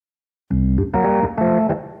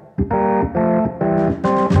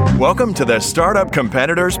Welcome to the Startup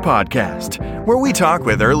Competitors Podcast, where we talk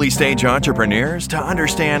with early-stage entrepreneurs to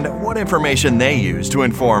understand what information they use to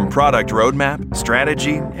inform product roadmap,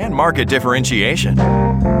 strategy, and market differentiation.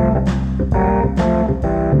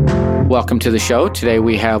 Welcome to the show. Today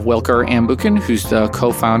we have Wilker Ambuchen, who's the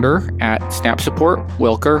co-founder at Snap Support.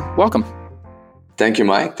 Wilker, welcome. Thank you,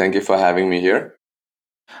 Mike. Thank you for having me here.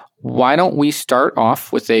 Why don't we start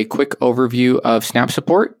off with a quick overview of Snap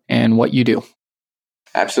Support and what you do?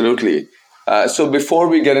 Absolutely. So before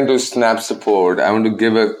we get into Snap Support, I want to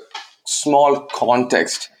give a small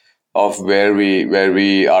context of where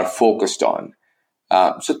we are focused on.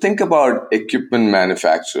 So think about equipment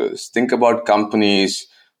manufacturers. Think about companies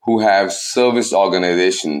who have service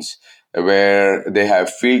organizations where they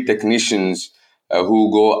have field technicians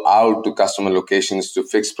who go out to customer locations to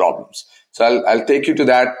fix problems. So I'll take you to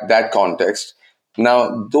that context.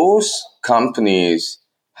 Now, those companies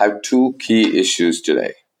have two key issues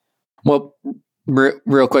today. Well,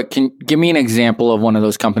 real quick, can you give me an example of one of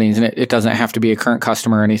those companies? And it doesn't have to be a current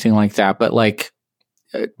customer or anything like that, but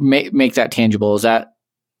make that tangible. Is that?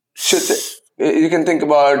 You can think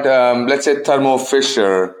about, let's say Thermo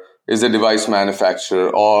Fisher is a device manufacturer,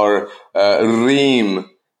 or Rheem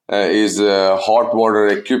is a hot water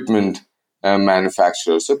equipment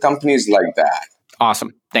manufacturer. So companies like that.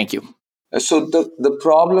 Awesome. Thank you. So the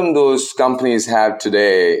problem those companies have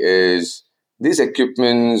today is these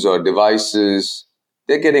equipments or devices,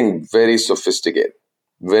 they're getting very sophisticated,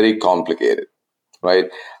 very complicated, right?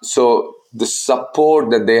 So the support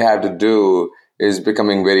that they have to do is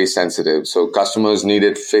becoming very sensitive. So customers need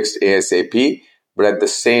it fixed ASAP, but at the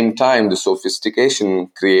same time, the sophistication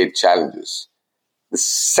creates challenges. The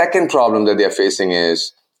second problem that they're facing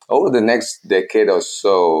is over the next decade or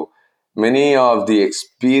so, many of the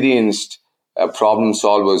experienced problem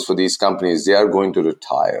solvers for these companies, they are going to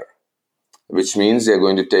retire, which means they're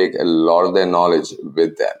going to take a lot of their knowledge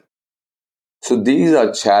with them. So these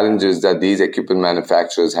are challenges that these equipment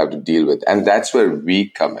manufacturers have to deal with, and that's where we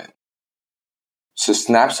come in. So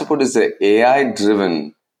Snap Support is an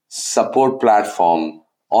AI-driven support platform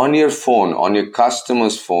on your phone, on your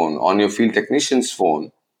customer's phone, on your field technician's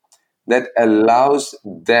phone that allows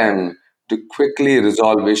them to quickly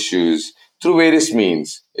resolve issues through various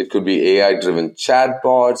means. It could be AI-driven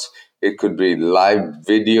chatbots. It could be live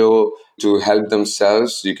video to help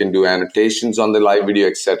themselves. You can do annotations on the live video,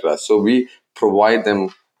 etc. So we provide them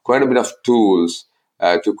quite a bit of tools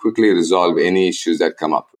to quickly resolve any issues that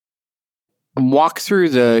come up. Walk through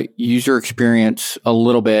the user experience a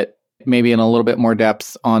little bit, maybe in a little bit more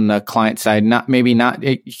depth on the client side. Not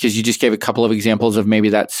because you just gave a couple of examples of maybe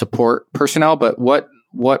that support personnel, but what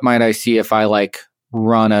might I see if I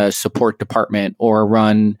run a support department or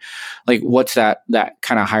run what's that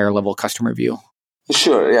kind of higher level customer view?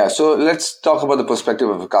 Sure. Yeah. So let's talk about the perspective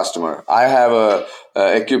of a customer. I have a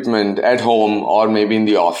equipment at home or maybe in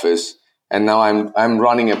the office, and now I'm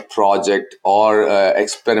running a project or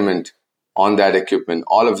experiment on that equipment.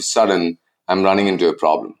 All of a sudden, I'm running into a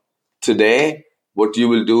problem. Today, what you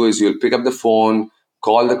will do is you'll pick up the phone,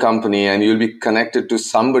 call the company, and you'll be connected to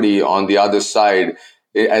somebody on the other side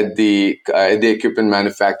at the equipment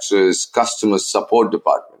manufacturer's customer support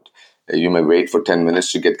department. You may wait for 10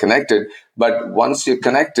 minutes to get connected, but once you're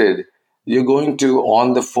connected, you're going to,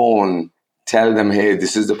 on the phone, tell them, hey,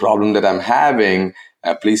 this is the problem that I'm having.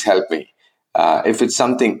 Please help me. If it's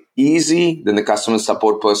something easy, then the customer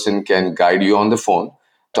support person can guide you on the phone,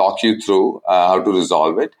 talk you through how to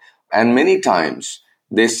resolve it. And many times,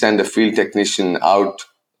 they send a field technician out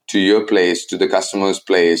to your place, to the customer's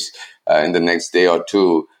place in the next day or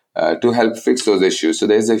two to help fix those issues. So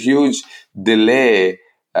there's a huge delay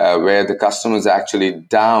where the customer is actually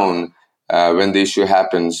down when the issue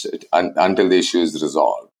happens until the issue is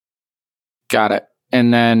resolved. Got it.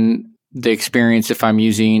 And then the experience, if I'm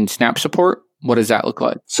using Snap Support, what does that look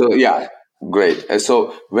like? So yeah, great.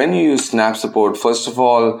 So when you use Snap Support, first of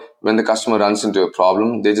all, when the customer runs into a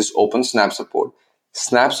problem, they just open Snap Support.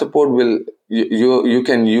 Snap Support you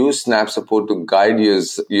can use Snap Support to guide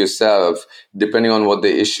yourself, depending on what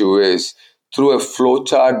the issue is, through a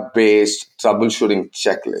flowchart based troubleshooting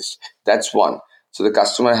checklist. That's one. So the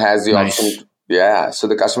customer has the option. So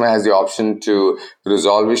the customer has the option to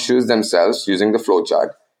resolve issues themselves using the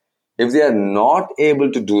flowchart. If they are not able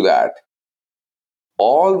to do that,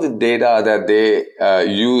 all the data that they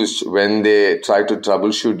used when they try to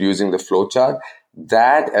troubleshoot using the flowchart,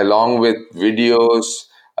 that along with videos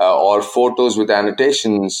or photos with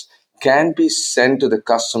annotations can be sent to the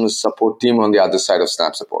customer support team on the other side of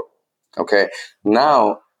Snap Support. Okay.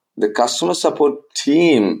 Now, the customer support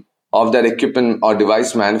team of that equipment or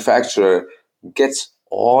device manufacturer gets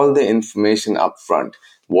all the information up front.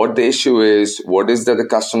 what the issue is, what is that the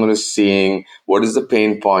customer is seeing, what is the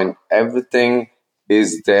pain point. Everything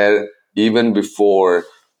is there even before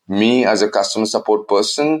me as a customer support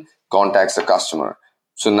person contacts the customer.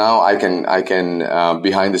 So now I can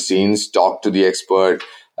behind the scenes talk to the expert,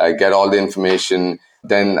 get all the information.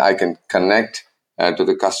 Then I can connect to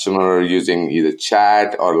the customer using either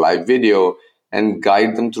chat or live video and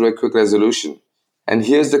guide them through a quick resolution. And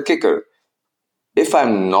here's the kicker. If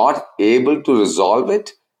I'm not able to resolve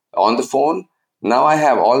it on the phone, now I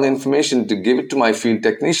have all the information to give it to my field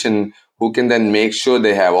technician, who can then make sure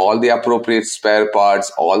they have all the appropriate spare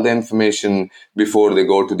parts, all the information before they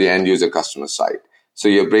go to the end user customer site. So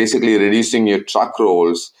you're basically reducing your truck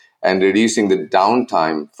rolls and reducing the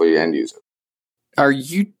downtime for your end user. Are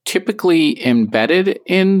you typically embedded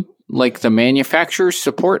in like the manufacturer's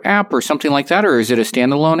support app or something like that? Or is it a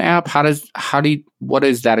standalone app? What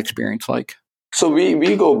is that experience like? So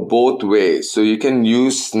we go both ways. So you can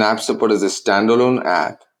use Snap Support as a standalone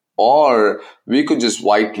app, or we could just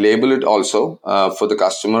white label it also for the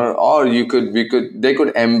customer, or they could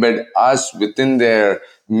embed us within their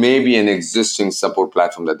maybe an existing support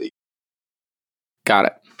platform that they use. Got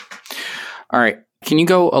it. All right. Can you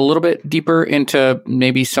go a little bit deeper into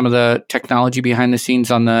maybe some of the technology behind the scenes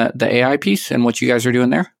on the AI piece and what you guys are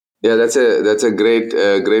doing there? Yeah, that's a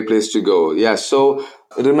great place to go. Yeah. So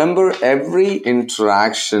remember, every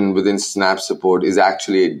interaction within Snap Support is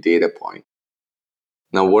actually a data point.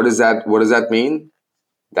 Now, what does that mean?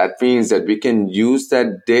 That means that we can use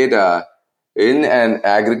that data in an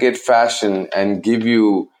aggregate fashion and give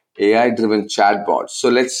you AI-driven chatbots. So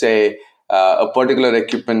let's say a particular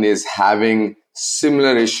equipment is having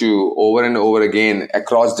similar issue over and over again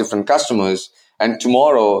across different customers. And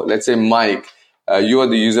tomorrow, let's say, Mike, you are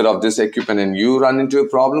the user of this equipment and you run into a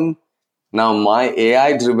problem. Now, my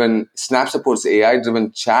Snap Support's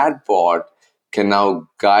AI-driven chatbot can now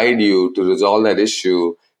guide you to resolve that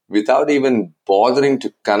issue without even bothering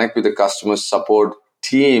to connect with the customer support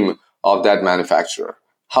team of that manufacturer.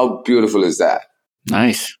 How beautiful is that?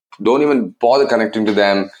 Nice. Don't even bother connecting to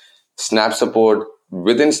them. Snap Support,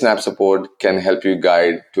 within Snap Support, can help you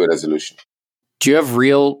guide to a resolution. Do you have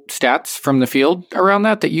real stats from the field around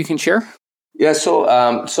that you can share? Yeah, so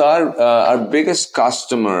our biggest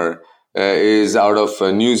customer is out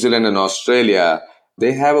of New Zealand and Australia.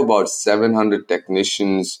 They have about 700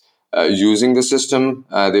 technicians using the system.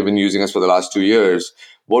 They've been using us for the last 2 years.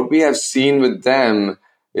 What we have seen with them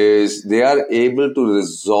is they are able to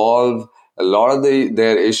resolve a lot of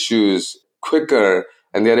their issues quicker,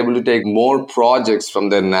 and they're able to take more projects from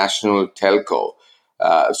their national telco.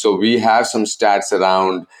 So we have some stats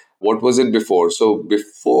around what was it before. So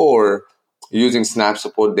before using Snap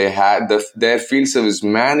Support, they had their field service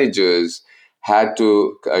managers had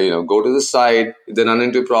to go to the site, if they run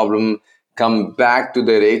into a problem, come back to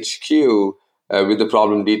their HQ with the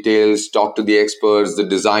problem details, talk to the experts, the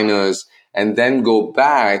designers, and then go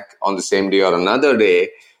back on the same day or another day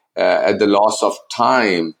at the loss of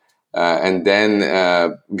time and then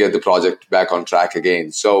get the project back on track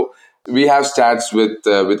again. So we have stats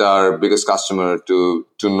with our biggest customer to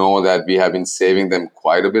know that we have been saving them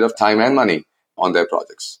quite a bit of time and money on their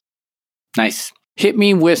projects. Nice. Hit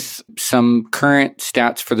me with some current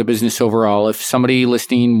stats for the business overall. If somebody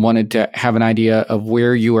listening wanted to have an idea of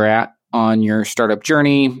where you were at on your startup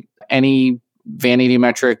journey, any vanity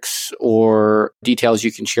metrics or details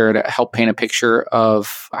you can share to help paint a picture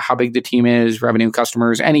of how big the team is, revenue,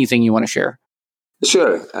 customers, anything you want to share.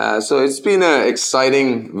 Sure. So it's been very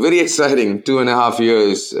exciting 2.5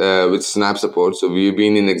 years with Snap Support. So we've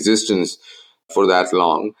been in existence for that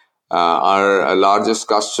long. Our largest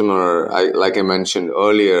customer, like I mentioned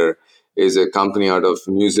earlier, is a company out of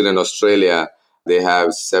New Zealand, Australia. They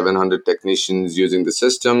have 700 technicians using the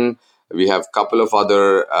system. We have a couple of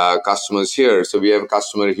other customers here. So we have a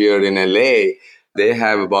customer here in LA. They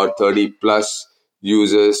have about 30 plus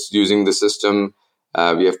users using the system.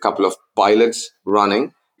 We have a couple of pilots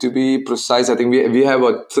running. To be precise, I think we have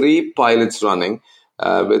about 3 pilots running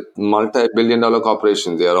with multi-billion-dollar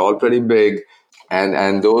corporations. They are all pretty big.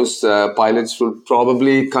 And those pilots will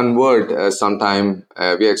probably convert sometime.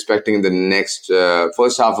 We are expecting in the next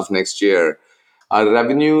first half of next year. Our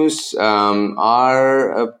revenues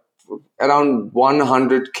are around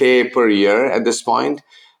 $100K per year at this point.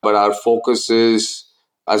 But our focus is,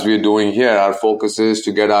 as we're doing here, our focus is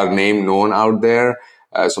to get our name known out there.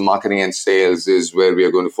 So marketing and sales is where we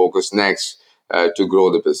are going to focus next to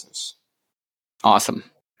grow the business. Awesome.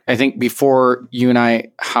 I think before you and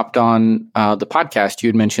I hopped on the podcast, you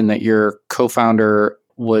had mentioned that your co-founder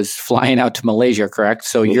was flying out to Malaysia, correct?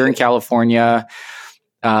 So you're in California.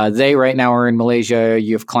 They right now are in Malaysia.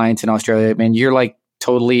 You have clients in Australia. Man, you're like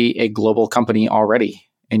totally a global company already,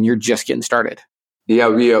 and you're just getting started. Yeah,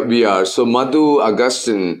 we are. So Madhu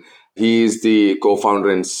Augustine, he is the co-founder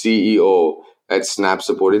and CEO at Snap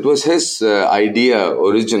Support. It was his idea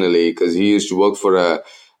originally because he used to work for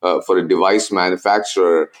a device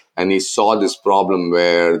manufacturer, and he saw this problem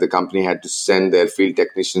where the company had to send their field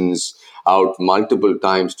technicians out multiple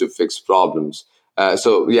times to fix problems.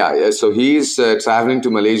 So he's traveling to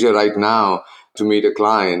Malaysia right now to meet a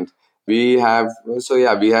client. We have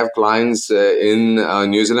clients in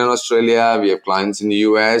New Zealand, Australia. We have clients in the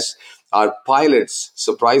US. Our pilots,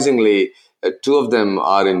 surprisingly, two of them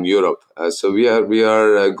are in Europe. So we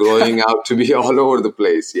are growing out to be all over the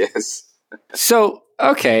place. Yes. So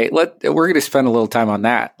okay, we're going to spend a little time on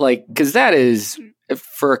that, because that is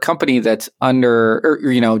for a company that's under,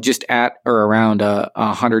 or just at or around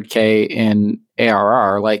 100K in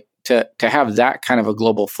ARR. To have that kind of a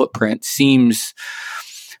global footprint seems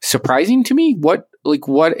surprising to me.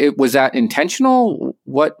 Was that intentional?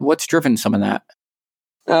 What's driven some of that?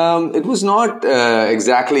 It was not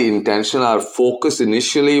exactly intentional. Our focus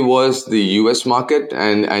initially was the US market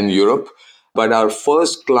and Europe. But our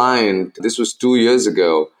first client, this was 2 years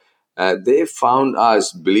ago, they found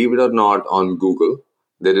us, believe it or not, on Google.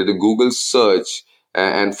 They did a Google search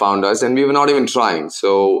and found us, and we were not even trying.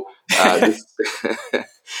 So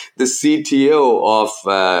the CTO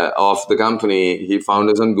of the company, he found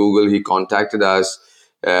us on Google. He contacted us.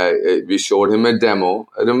 We showed him a demo.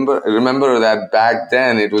 Remember that back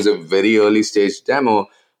then it was a very early stage demo,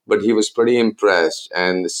 but he was pretty impressed.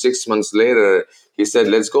 And 6 months later, he said,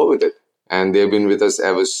 "Let's go with it." And they've been with us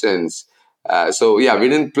ever since. We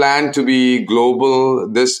didn't plan to be global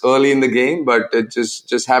this early in the game, but it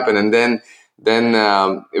just happened. And then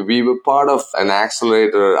we were part of an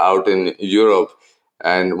accelerator out in Europe,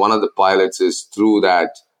 and one of the pilots is through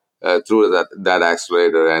that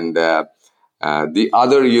accelerator, and the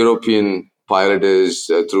other European pilot is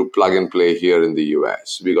through Plug and Play here in the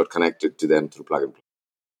US. We got connected to them through Plug and Play.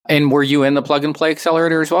 And were you in the Plug and Play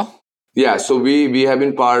accelerator as well? Yeah, so we have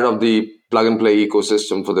been part of the Plug and Play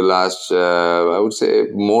ecosystem for the last, I would say,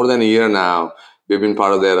 more than a year now. We've been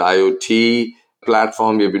part of their IoT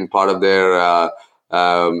platform. We've been part of their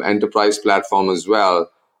enterprise platform as well.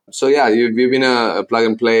 So yeah, we've been a Plug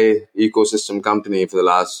and Play ecosystem company for the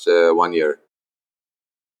last 1 year.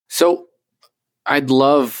 So I'd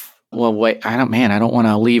love... Well, wait, I don't want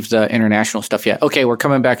to leave the international stuff yet. Okay, we're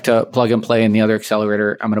coming back to Plug and Play and the other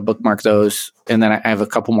accelerator. I'm going to bookmark those. And then I have a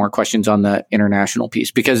couple more questions on the international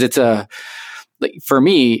piece, because for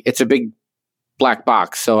me, it's a big black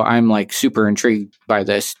box. So I'm super intrigued by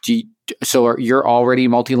this. So you're already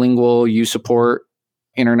multilingual, you support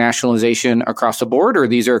internationalization across the board, or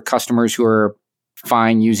these are customers who are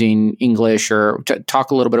fine using English, or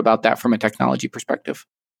talk a little bit about that from a technology perspective.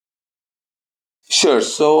 Sure.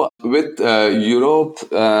 So with Europe,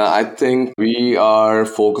 I think we are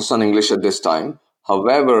focused on English at this time.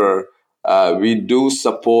 However, we do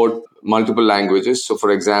support multiple languages. So, for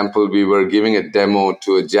example, we were giving a demo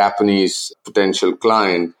to a Japanese potential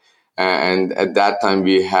client, and at that time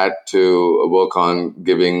we had to work on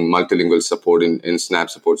giving multilingual support in Snap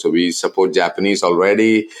Support. So we support Japanese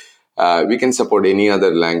already. We can support any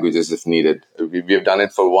other languages if needed. We have done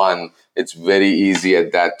it for one. It's very easy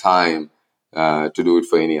at that time to do it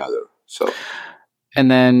for any other. So,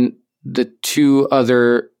 and then the two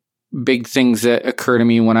other big things that occur to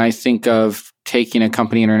me when I think of taking a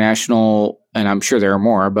company international, and I'm sure there are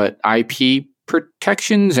more, but IP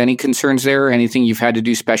protections, any concerns there? Anything you've had to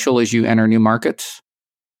do special as you enter new markets?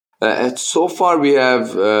 So far, we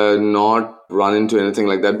have not run into anything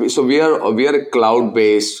like that. So we are a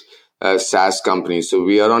cloud-based SaaS company. So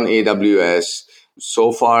we are on AWS.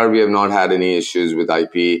 So far, we have not had any issues with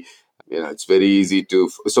IP. It's very easy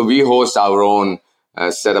so we host our own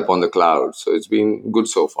setup on the cloud. So it's been good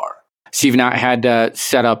so far. So you've not had to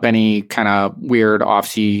set up any kind of weird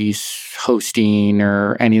offsys hosting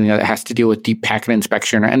or anything that has to deal with deep packet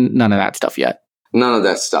inspection, and none of that stuff yet? None of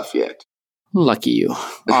that stuff yet. Lucky you.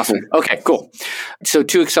 Awesome. Okay, cool. So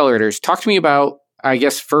 2 accelerators. Talk to me about, I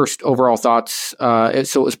guess, first overall thoughts. So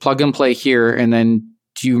it was Plug and Play here, and then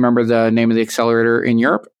do you remember the name of the accelerator in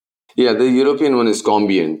Europe? Yeah, the European one is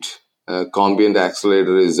Combient. Combient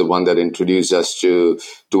Accelerator is the one that introduced us to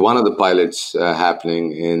one of the pilots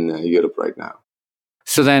happening in Europe right now.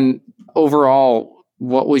 So then overall,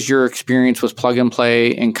 what was your experience with Plug and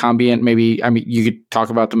Play and Combient? Maybe, you could talk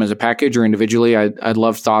about them as a package or individually. I'd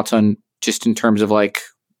love thoughts on just in terms of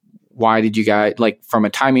why did you guys, from a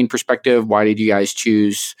timing perspective, why did you guys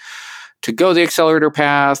choose to go the accelerator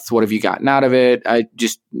path? What have you gotten out of it?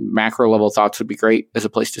 Just macro level thoughts would be great as a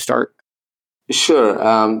place to start.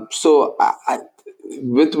 Sure. So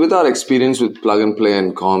with our experience with Plug and Play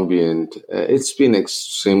and Combient, it's been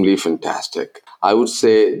extremely fantastic. I would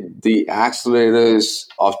say the accelerators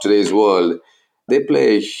of today's world, they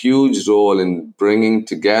play a huge role in bringing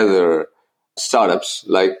together startups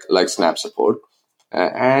like Snap Support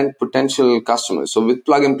and potential customers. So with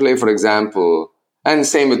Plug and Play, for example, and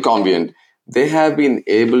same with Combient, they have been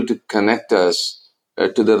able to connect us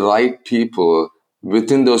to the right people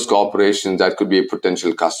within those corporations that could be a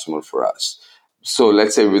potential customer for us. So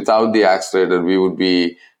let's say without the accelerator, we would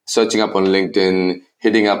be searching up on LinkedIn,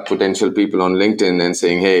 hitting up potential people on LinkedIn and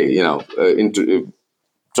saying, hey,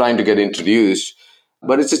 trying to get introduced.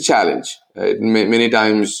 But it's a challenge. Many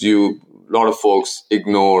times a lot of folks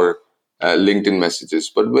ignore LinkedIn messages.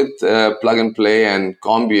 But with Plug and Play and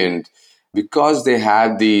Combient, because they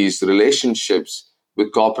have these relationships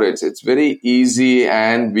with corporates, it's very easy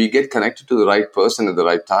and we get connected to the right person at the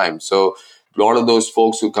right time. So a lot of those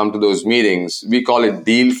folks who come to those meetings, we call it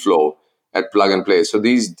deal flow at Plug and Play. So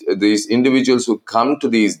these individuals who come to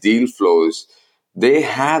these deal flows, they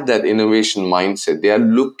have that innovation mindset. They are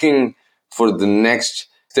looking for the next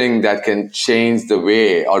thing that can change the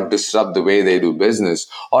way or disrupt the way they do business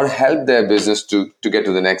or help their business to get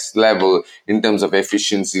to the next level in terms of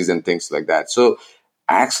efficiencies and things like that. So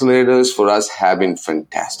accelerators for us have been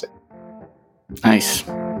fantastic. Nice.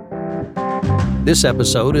 This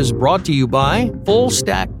episode is brought to you by Full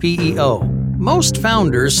Stack PEO. Most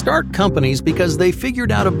founders start companies because they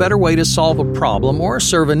figured out a better way to solve a problem or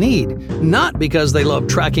serve a need, not because they love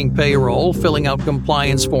tracking payroll, filling out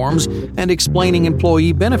compliance forms, and explaining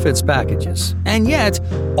employee benefits packages. And yet,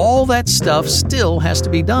 all that stuff still has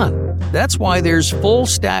to be done. That's why there's Full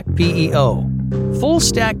Stack PEO. Full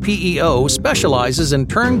Stack PEO specializes in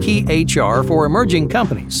turnkey HR for emerging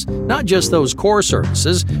companies, not just those core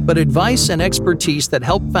services, but advice and expertise that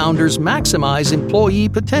help founders maximize employee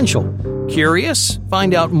potential. Curious?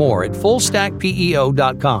 Find out more at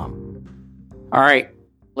fullstackpeo.com. All right.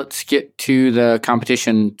 Let's get to the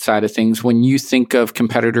competition side of things. When you think of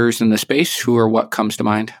competitors in the space, who or what comes to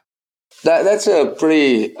mind? That's a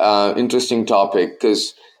pretty interesting topic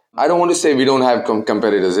because I don't want to say we don't have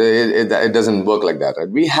competitors. It doesn't work like that, right?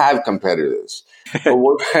 We have competitors. But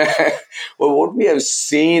what we have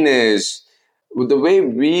seen is the way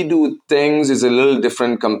we do things is a little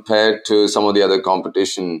different compared to some of the other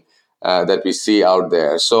competition that we see out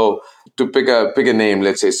there. So to pick a name,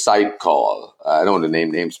 let's say Sitecall. I don't want to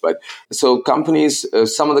name names, but so companies,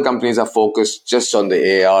 some of the companies are focused just on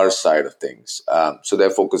the AR side of things. So their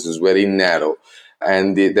focus is very narrow.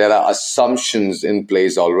 And there are assumptions in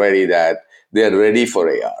place already that they are ready for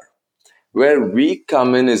AR. Where we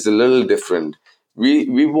come in is a little different.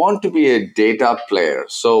 We want to be a data player.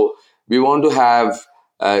 So we want to have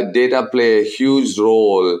data play a huge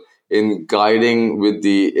role in guiding with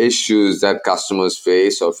the issues that customers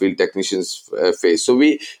face or field technicians face. So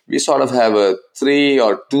we sort of have a 3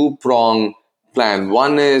 or 2-prong plan.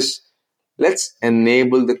 One is, let's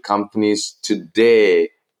enable the companies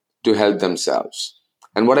today to help themselves.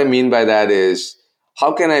 And what I mean by that is,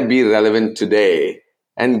 how can I be relevant today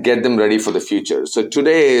and get them ready for the future? So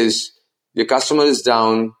today is, your customer is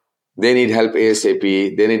down, they need help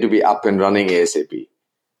ASAP, they need to be up and running ASAP.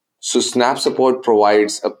 So Snap Support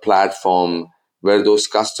provides a platform where those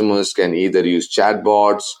customers can either use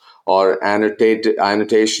chatbots or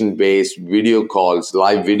annotation-based video calls,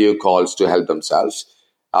 live video calls to help themselves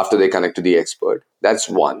after they connect to the expert. That's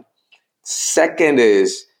one. Second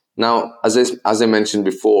is, now, as I mentioned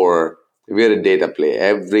before, we're a data play.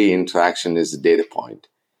 Every interaction is a data point.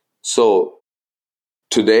 So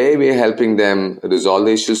today we're helping them resolve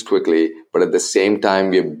the issues quickly, but at the same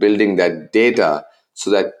time, we're building that data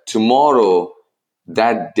so that tomorrow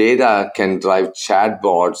that data can drive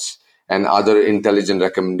chatbots and other intelligent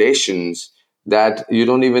recommendations that you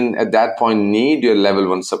don't even at that point need your level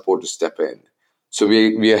 1 support to step in. So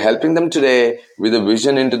we are helping them today with a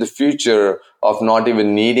vision into the future of not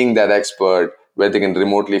even needing that expert where they can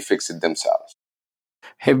remotely fix it themselves.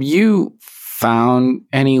 Have you found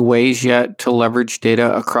any ways yet to leverage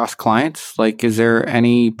data across clients? Like, is there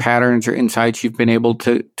any patterns or insights you've been able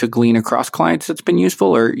to glean across clients that's been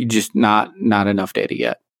useful, or you just not enough data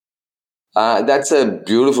yet? That's a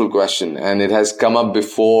beautiful question, and it has come up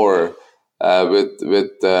before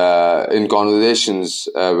in conversations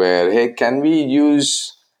where, hey, can we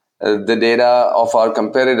use the data of our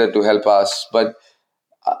competitor to help us? But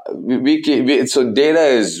so data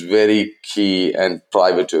is very key and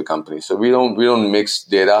private to a company. So we don't mix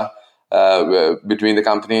data between the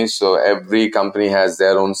companies. So every company has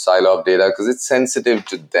their own silo of data because it's sensitive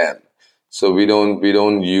to them. So we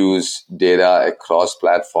don't use data across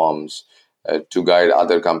platforms to guide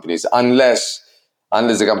other companies unless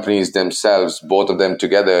unless the companies themselves, both of them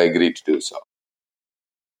together, agree to do so.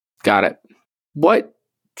 Got it. What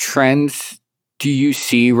trends do you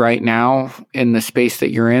see right now in the space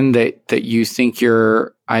that you're in that you think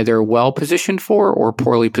you're either well positioned for or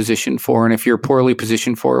poorly positioned for? And if you're poorly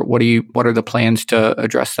positioned for it, what are the plans to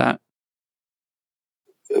address that?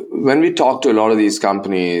 When we talk to a lot of these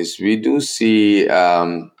companies, we do see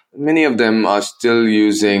many of them are still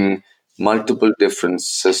using multiple different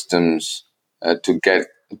systems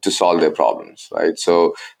to solve their problems, right?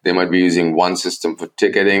 So they might be using one system for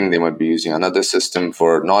ticketing, they might be using another system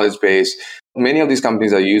for knowledge base. Many of these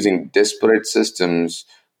companies are using disparate systems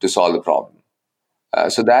to solve the problem.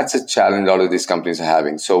 So that's a challenge a lot of these companies are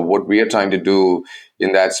having. So what we are trying to do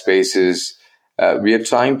in that space is we are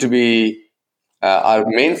trying to be, our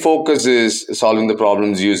main focus is solving the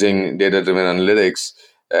problems using data-driven analytics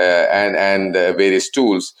and various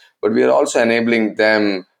tools, but we are also enabling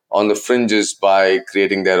them on the fringes by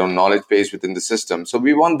creating their own knowledge base within the system. So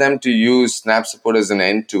we want them to use SnapSupport as an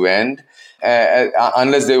end-to-end,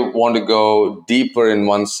 unless they want to go deeper in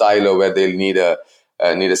one silo where they'll need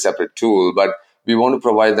a separate tool. But we want to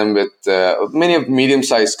provide them with many of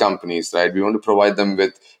medium-sized companies, right? We want to provide them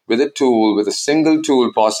with a tool, with a single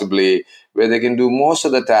tool possibly, where they can do most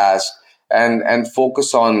of the tasks and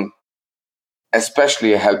focus on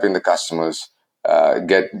especially helping the customers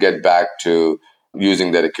get back to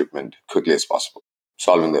using their equipment quickly as possible,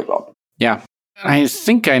 solving their problem. Yeah. I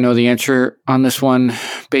think I know the answer on this one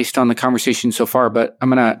based on the conversation so far, but I'm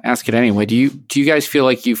going to ask it anyway. Do you guys feel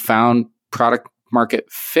like you found product market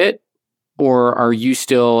fit, or are you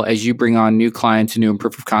still, as you bring on new clients and new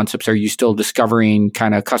proof of concepts, are you still discovering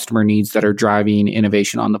kind of customer needs that are driving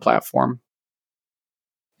innovation on the platform?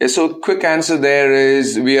 Yeah, so quick answer there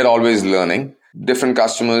is we are always learning. Different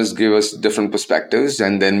customers give us different perspectives,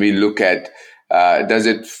 and then we look at does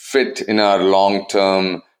it fit in our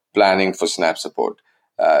long-term planning for SnapSupport?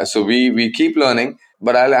 So we keep learning,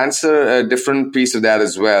 but I'll answer a different piece of that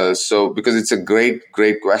as well. So because it's a great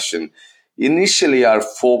question. Initially, our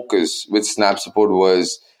focus with SnapSupport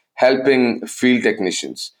was helping field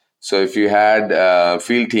technicians. So if you had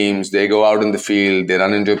field teams, they go out in the field, they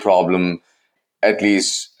run into a problem. At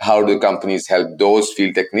least how do companies help those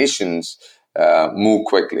field technicians move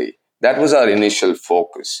quickly? That was our initial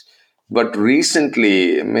focus. But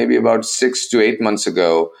recently, maybe about 6 to 8 months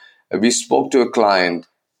ago, we spoke to a client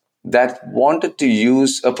that wanted to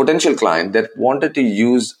use, a potential client that wanted to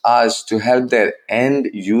use us to help their end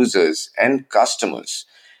users and customers.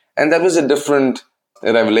 And that was a different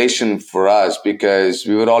revelation for us, because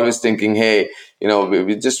we were always thinking, hey,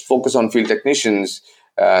 we just focus on field technicians.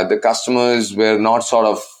 The customers were not sort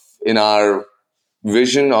of in our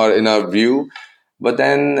vision or in our view. But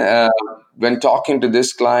then when talking to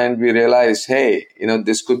this client, we realized, hey,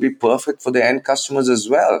 this could be perfect for the end customers as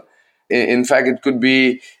well. In fact, it could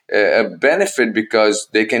be a benefit because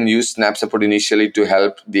they can use SnapSupport initially to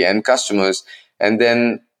help the end customers. And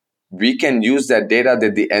then we can use that data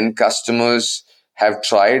that the end customers have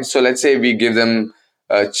tried. So let's say we give them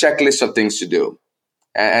a checklist of things to do,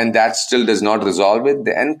 and that still does not resolve it.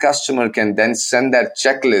 The end customer can then send that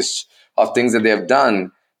checklist of things that they have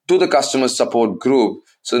done to the customer support group.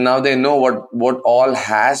 So now they know what all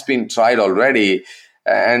has been tried already,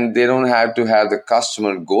 and they don't have to have the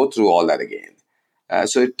customer go through all that again.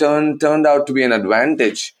 So it turned out to be an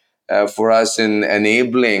advantage for us in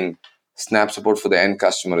enabling SnapSupport for the end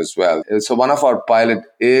customer as well. So one of our pilot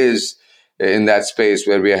is in that space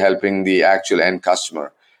where we are helping the actual end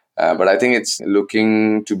customer. But I think it's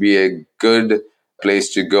looking to be a good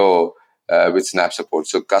place to go with SnapSupport.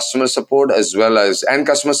 So customer support as well as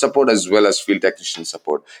customer support as well as field technician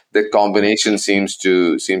support. The combination seems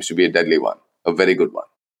to be a deadly one, a very good one.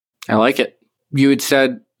 I like it. You had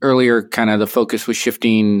said earlier kind of the focus was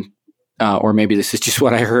shifting, or maybe this is just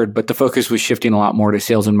what I heard, but the focus was shifting a lot more to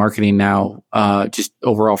sales and marketing now, just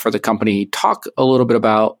overall for the company. Talk a little bit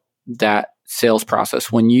about that sales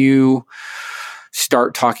process. When you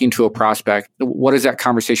start talking to a prospect, what does that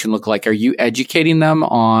conversation look like? Are you educating them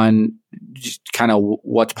on just kind of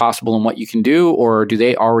what's possible and what you can do? Or do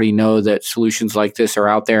they already know that solutions like this are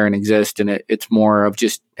out there and exist, and it's more of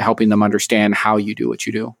just helping them understand how you do what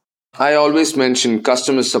you do? I always mention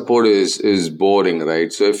customer support is boring,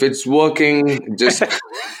 right? So if it's working, just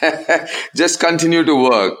just continue to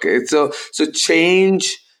work. So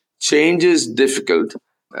change is difficult.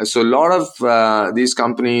 So a lot of these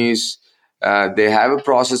companies, they have a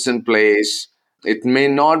process in place. It may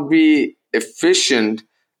not be efficient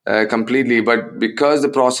completely, but because the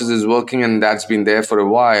process is working and that's been there for a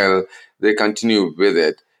while, they continue with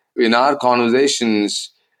it. In our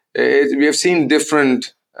conversations, we have seen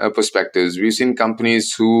different perspectives. We've seen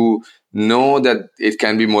companies who know that it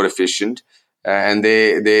can be more efficient, and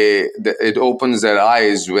it opens their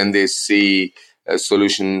eyes when they see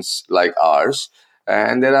solutions like ours.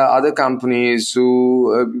 And there are other companies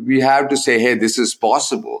who we have to say, hey, this is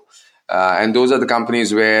possible. And those are the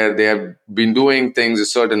companies where they have been doing things a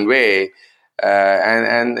certain way.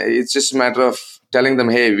 And it's just a matter of telling them,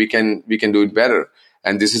 hey, we can do it better.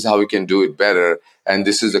 And this is how we can do it better. And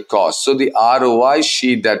this is the cost. So the ROI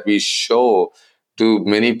sheet that we show to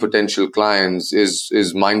many potential clients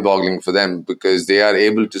is mind-boggling for them, because they are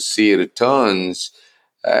able to see returns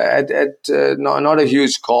at not a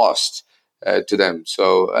huge cost to them.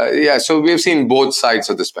 So so we've seen both sides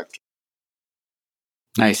of the spectrum.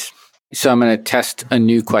 Nice. So I'm going to test a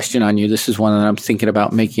new question on you. This is one that I'm thinking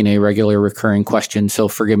about making a regular recurring question. So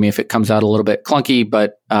forgive me if it comes out a little bit clunky,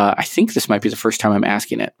 but I think this might be the first time I'm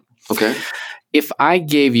asking it. Okay. If I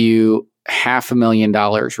gave you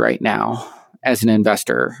 $500,000 right now as an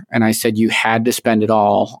investor, and I said you had to spend it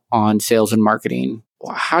all on sales and marketing,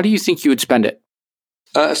 how do you think you would spend it?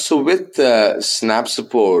 So with Snap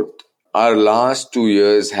Support, our last 2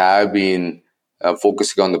 years have been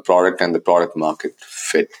focusing on the product and the product market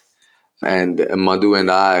fit. And Madhu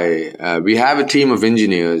and I, we have a team of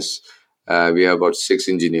engineers. We have about 6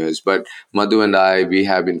 engineers. But Madhu and I, we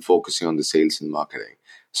have been focusing on the sales and marketing.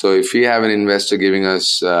 So if we have an investor giving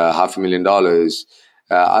us $500,000,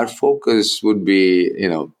 our focus would be,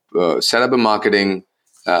 set up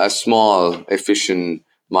a small, efficient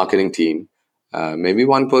marketing team, maybe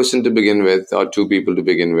one person to begin with or 2 people to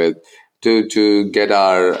begin with, to get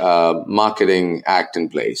our marketing act in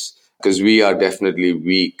place, because we are definitely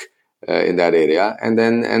weak in that area, and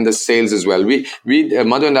the sales as well. We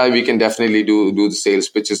Madhu and I, we can definitely do the sales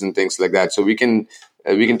pitches and things like that. So we can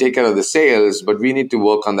take care of the sales, but we need to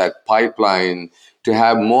work on that pipeline to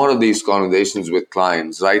have more of these conversations with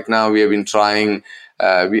clients. Right now, we have been trying.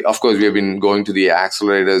 We have been going to the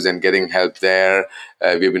accelerators and getting help there.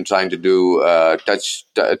 We've been trying to do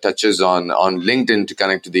touches on LinkedIn to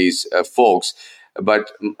connect to these folks,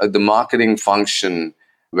 but the marketing function,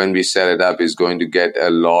 when we set it up, is going to get a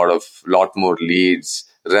lot more leads,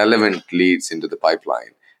 relevant leads into the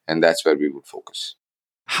pipeline. And that's where we would focus.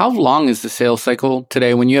 How long is the sales cycle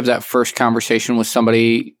today? When you have that first conversation with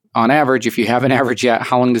somebody, on average, if you haven't averaged yet,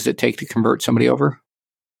 how long does it take to convert somebody over?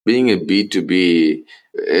 Being a B2B,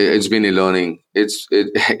 it's been a learning. It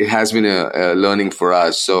has been a learning for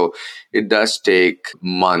us. So it does take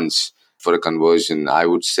months for a conversion. I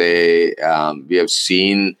would say we have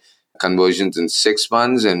seen conversions in 6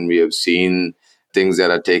 months, and we have seen things that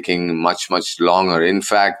are taking much, much longer. In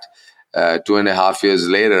fact, 2.5 years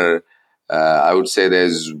later, I would say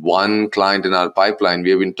there's one client in our pipeline. We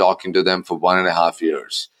have been talking to them for 1.5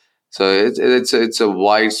 years. So it's a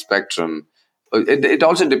wide spectrum. It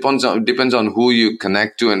also depends on who you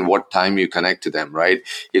connect to and what time you connect to them, right?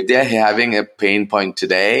 If they're having a pain point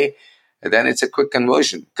today, then it's a quick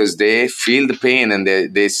conversion, because they feel the pain and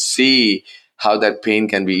they see how that pain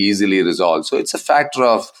can be easily resolved. So it's a factor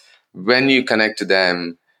of when you connect to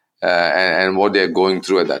them and what they're going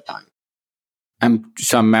through at that time. I'm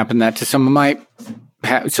mapping that to some of my.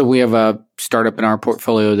 So we have a startup in our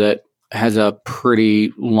portfolio that has a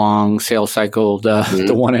pretty long sales cycle. The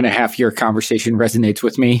 1.5 year conversation resonates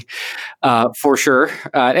with me for sure.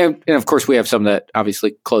 And of course, we have some that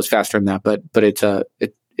obviously close faster than that, but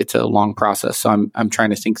it's a long process. So I'm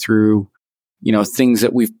trying to think through, things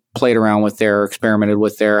that we've played around with there, experimented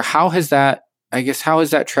with there. How has that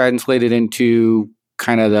translated into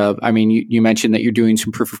kind of you mentioned that you're doing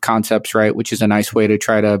some proof of concepts, right? Which is a nice way to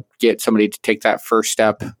try to get somebody to take that first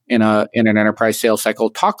step in an enterprise sales cycle.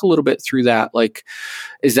 Talk a little bit through that. Like,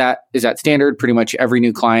 is that standard? Pretty much every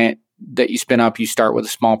new client that you spin up, you start with a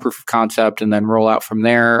small proof of concept and then roll out from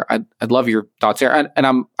there. I'd love your thoughts there.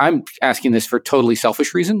 And I'm asking this for totally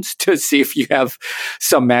selfish reasons, to see if you have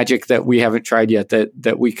some magic that we haven't tried yet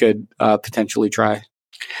that we could potentially try.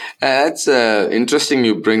 That's interesting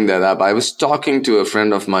you bring that up. I was talking to a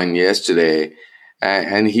friend of mine yesterday,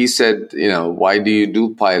 and he said, why do you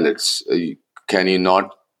do pilots? Can you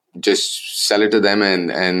not just sell it to them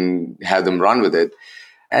and have them run with it?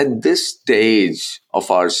 At this stage of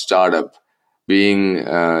our startup, being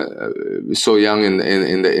so young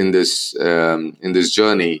in this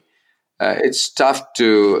journey, it's tough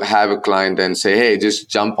to have a client and say, hey, just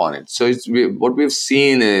jump on it. So what we've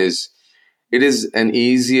seen is, it is an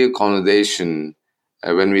easier conversation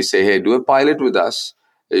when we say, hey, do a pilot with us.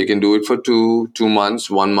 You can do it for 2 months,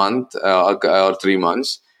 1 month, or 3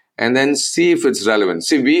 months, and then see if it's relevant.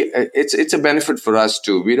 See, it's a benefit for us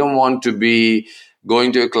too. We don't want to be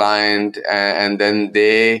going to a client and then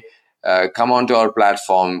they come onto our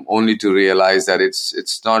platform only to realize that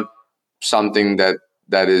it's not something that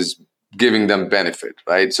is giving them benefit,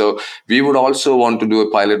 right? So we would also want to do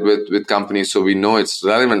a pilot with companies so we know it's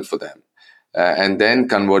relevant for them, and then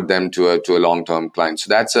convert them to a long-term client. So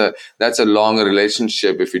that's a longer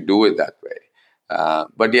relationship if we do it that way.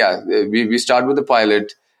 But yeah, we start with a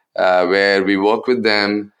pilot where we work with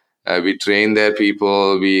them, we train their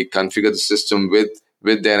people, we configure the system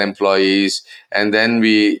with their employees, and then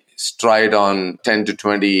we stride on 10 to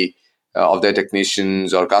 20 of their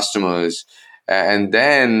technicians or customers. And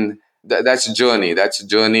then that's a journey. That's a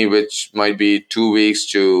journey which might be 2 weeks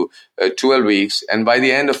to 12 weeks. And by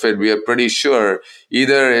the end of it, we are pretty sure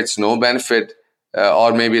either it's no benefit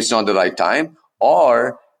or maybe it's not the right time,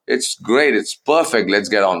 or it's great, it's perfect, let's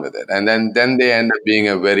get on with it. And then they end up being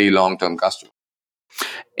a very long-term customer.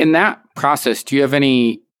 In that process, do you have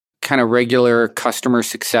any kind of regular customer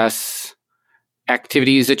success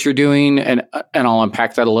activities that you're doing? And I'll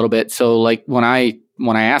unpack that a little bit. So like when I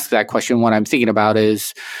ask that question, what I'm thinking about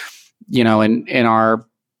is, in our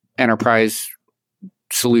enterprise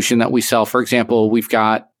solution that we sell, for example, we've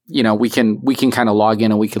got, we can kind of log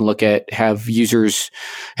in and we can look at, have users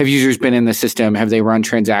been in the system? Have they run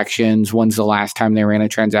transactions? When's the last time they ran a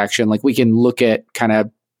transaction? Like we can look at kind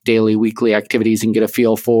of daily, weekly activities and get a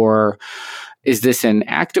feel for, is this an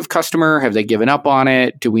active customer? Have they given up on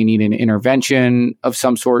it? Do we need an intervention of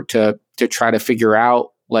some sort to try to figure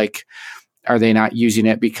out, like, are they not using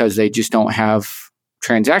it because they just don't have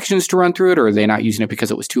transactions to run through it? Or are they not using it because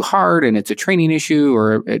it was too hard and it's a training issue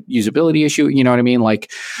or a usability issue? You know what I mean?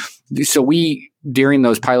 Like, so we, during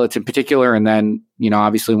those pilots in particular, and then,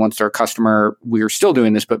 obviously once they're a customer, we're still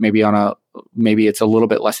doing this, but maybe maybe it's a little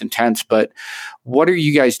bit less intense. But what are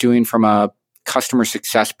you guys doing from a customer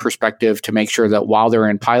success perspective to make sure that while they're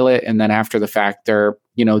in pilot and then after the fact,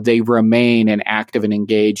 they remain an active and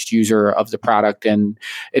engaged user of the product, and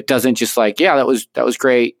it doesn't just like, yeah, that was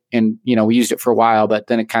great, and we used it for a while, but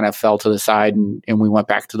then it kind of fell to the side and we went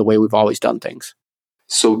back to the way we've always done things?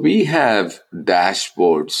 So we have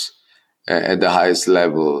dashboards at the highest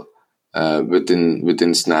level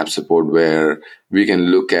within Snap Support, where we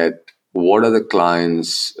can look at what are the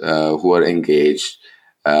clients who are engaged,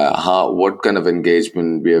 what kind of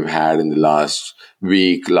engagement we have had in the last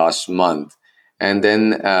week, last month. And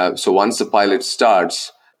then, so once the pilot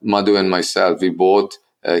starts, Madhu and myself, we both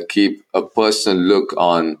keep a personal look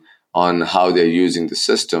on how they're using the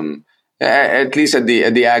system, at least at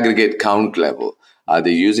the aggregate count level. Are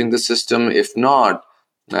they using the system? If not,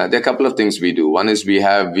 there are a couple of things we do. One is we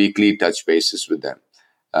have weekly touch bases with them.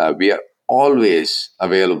 We are always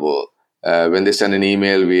available. When they send an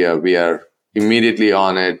email, we are immediately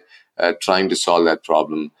on it, trying to solve that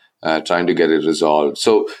problem, trying to get it resolved.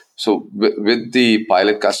 So with the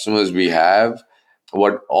pilot customers we have,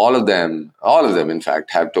 what all of them, in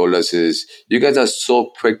fact, have told us is, you guys are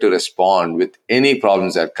so quick to respond with any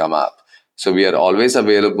problems that come up. So we are always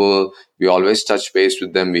available. We always touch base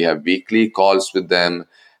with them. We have weekly calls with them.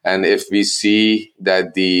 And if we see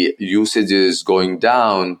that the usage is going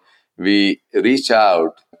down, we reach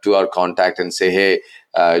out to our contact and say, hey,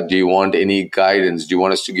 do you want any guidance? Do you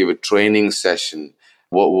want us to give a training session?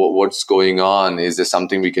 What's going on? Is there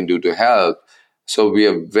something we can do to help? So we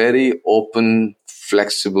are very open,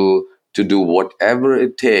 flexible to do whatever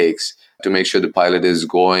it takes to make sure the pilot is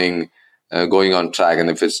going on track. And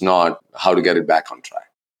if it's not, how to get it back on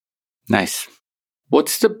track. Nice.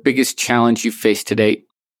 What's the biggest challenge you've faced to date?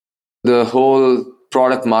 The whole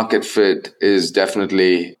product market fit is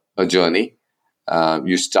definitely a journey.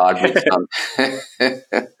 You start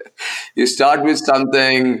with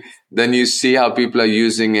something, then you see how people are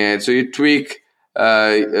using it. So you tweak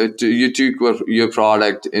your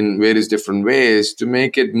product in various different ways to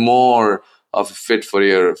make it more of a fit for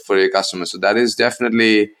your customers. So that is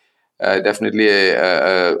definitely a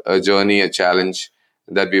journey, a challenge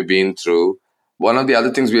that we've been through. One of the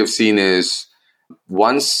other things we have seen is,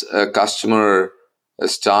 once a customer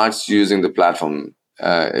starts using the platform,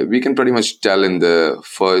 we can pretty much tell in the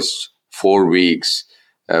first 4 weeks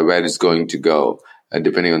where it's going to go,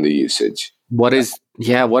 depending on the usage.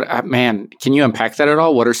 Man, can you unpack that at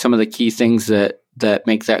all? What are some of the key things that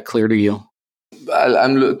make that clear to you?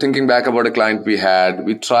 I'm thinking back about a client we had.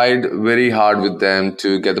 We tried very hard with them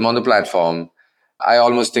to get them on the platform. I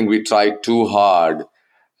almost think we tried too hard.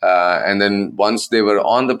 And then once they were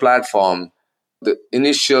on the platform, the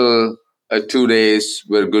initial 2 days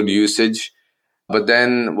were good usage. But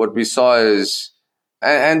then what we saw is,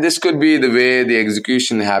 and this could be the way the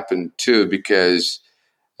execution happened too, because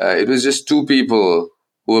it was just 2 people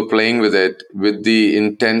who were playing with it with the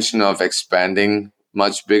intention of expanding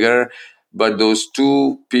much bigger. but those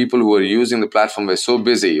two people who were using the platform were so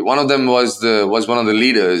busy. One of them was one of the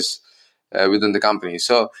leaders within the company.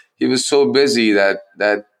 So he was so busy that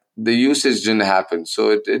the usage didn't happen.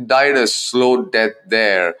 So it died a slow death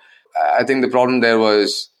there. I think the problem there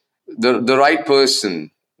was the right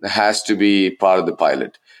person has to be part of the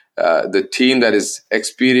pilot. The team that is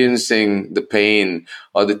experiencing the pain,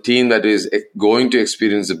 or the team that is going to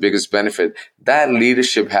experience the biggest benefit, that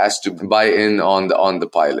leadership has to buy in on the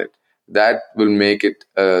pilot. That will make it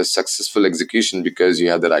a successful execution because you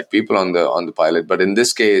have the right people on the pilot. But in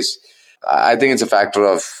this case, I think it's a factor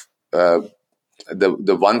of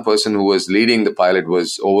the one person who was leading the pilot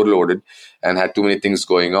was overloaded and had too many things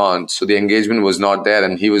going on. So the engagement was not there,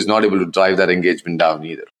 and he was not able to drive that engagement down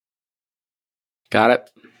either. Got it.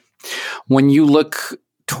 When you look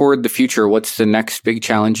toward the future, what's the next big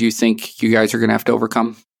challenge you think you guys are going to have to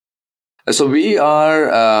overcome? So we are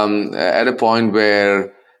at a point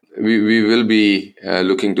where we will be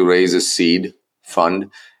looking to raise a seed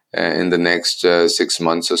fund in the next 6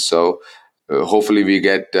 months or so. Hopefully we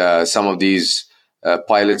get some of these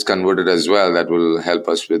pilots converted as well. That will help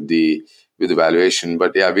us with the valuation.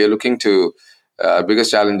 But yeah, we are looking to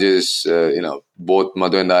biggest challenge is, both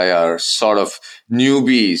Madhu and I are sort of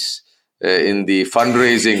newbies in the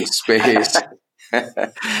fundraising space.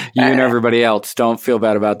 You and everybody else, don't feel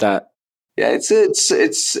bad about that. Yeah,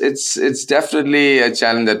 it's definitely a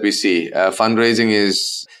challenge that we see. Fundraising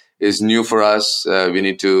is new for us. We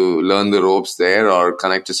need to learn the ropes there, or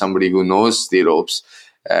connect to somebody who knows the ropes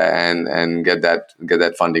and get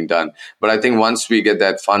that funding done. But I think once we get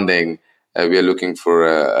that funding, we are looking for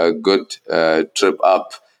a good trip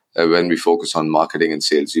up when we focus on marketing and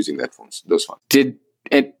sales using those funds.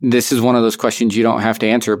 This is one of those questions you don't have to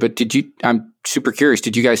answer, but I'm super curious,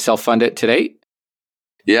 did you guys self-fund it to date?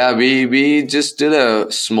 Yeah, we just did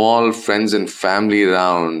a small friends and family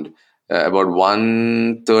round, about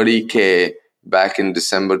 $130K back in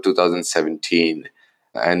December 2017.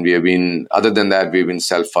 And other than that, we've been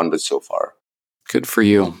self-funded so far. Good for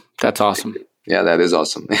you. That's awesome. Yeah, that is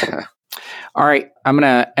awesome. All right. I'm going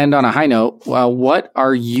to end on a high note. What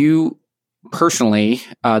are you personally,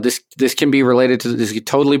 this can be related to, this could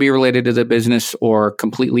totally be related to the business or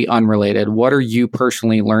completely unrelated. What are you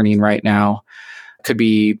personally learning right now? Could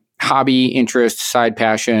be hobby, interest, side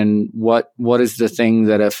passion. What is the thing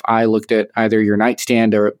that if I looked at either your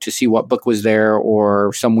nightstand or to see what book was there,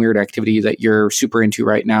 or some weird activity that you're super into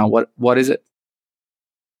right now, what is it?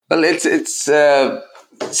 Well, it's so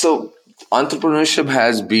entrepreneurship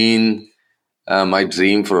has been my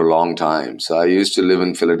dream for a long time. So I used to live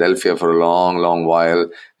in Philadelphia for a long while.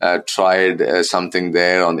 Tried something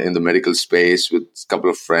there in the medical space with a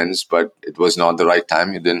couple of friends, but it was not the right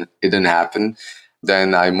time. It didn't happen.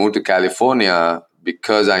 Then I moved to California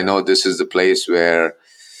because I know this is the place where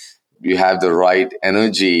you have the right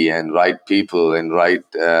energy and right people and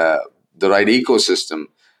the right ecosystem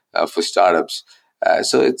for startups.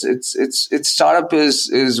 So it's startup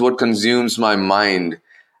is what consumes my mind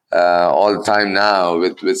all the time now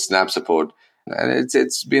with Snap Support. And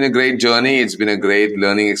it's been a great journey. It's been a great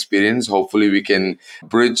learning experience. Hopefully we can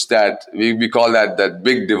bridge that. We call that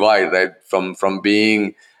big divide, right? From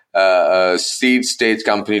being a seed stage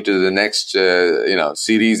company to the next,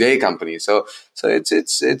 Series A company. So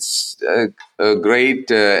it's a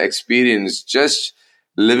great experience, just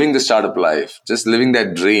living the startup life, just living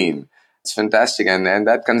that dream. It's fantastic. And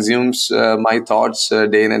that consumes my thoughts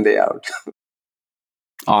day in and day out.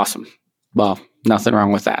 Awesome. Well, nothing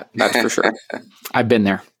wrong with that. That's for sure. I've been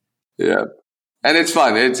there. Yeah. And it's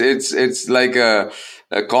fun. It's like a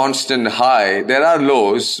constant high. There are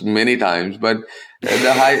lows many times, but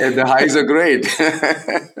the highs are great.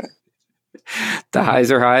 The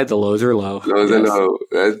highs are high, the lows are low. Lows are low.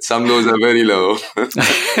 Some lows are very low.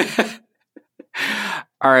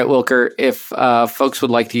 All right, Wilker, if folks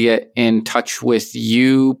would like to get in touch with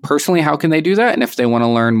you personally, how can they do that? And if they want to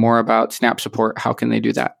learn more about Snap Support, how can they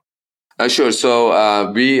do that? Sure. So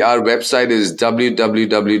our website is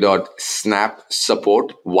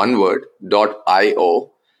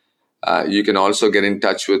www.snapsupport.io. You can also get in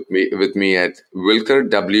touch with me at Wilker,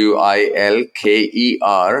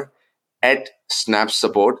 WILKER, at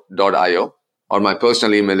snapsupport.io. Or my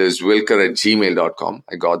personal email is wilker@gmail.com.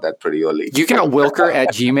 I got that pretty early. You got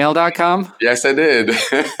wilker@gmail.com? Yes, I did.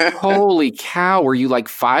 Holy cow. Were you like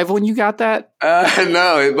 5 when you got that?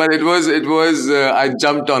 No, but it was, I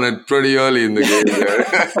jumped on it pretty early in the game there.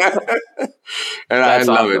 And I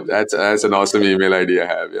love it. That's an awesome email ID I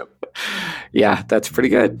have. Yep. Yeah, that's pretty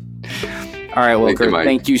good. All right, Wilker,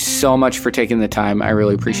 thank you so much for taking the time. I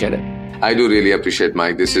really appreciate it. I do really appreciate,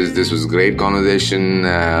 Mike. This was a great conversation.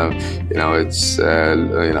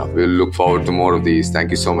 We'll look forward to more of these.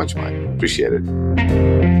 Thank you so much, Mike. Appreciate it.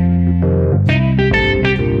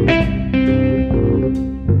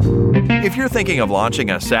 If you're thinking of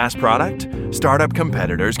launching a SaaS product, Startup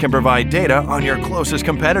Competitors can provide data on your closest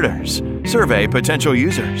competitors, survey potential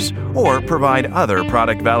users, or provide other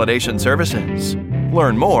product validation services.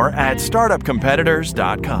 Learn more at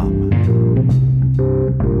startupcompetitors.com.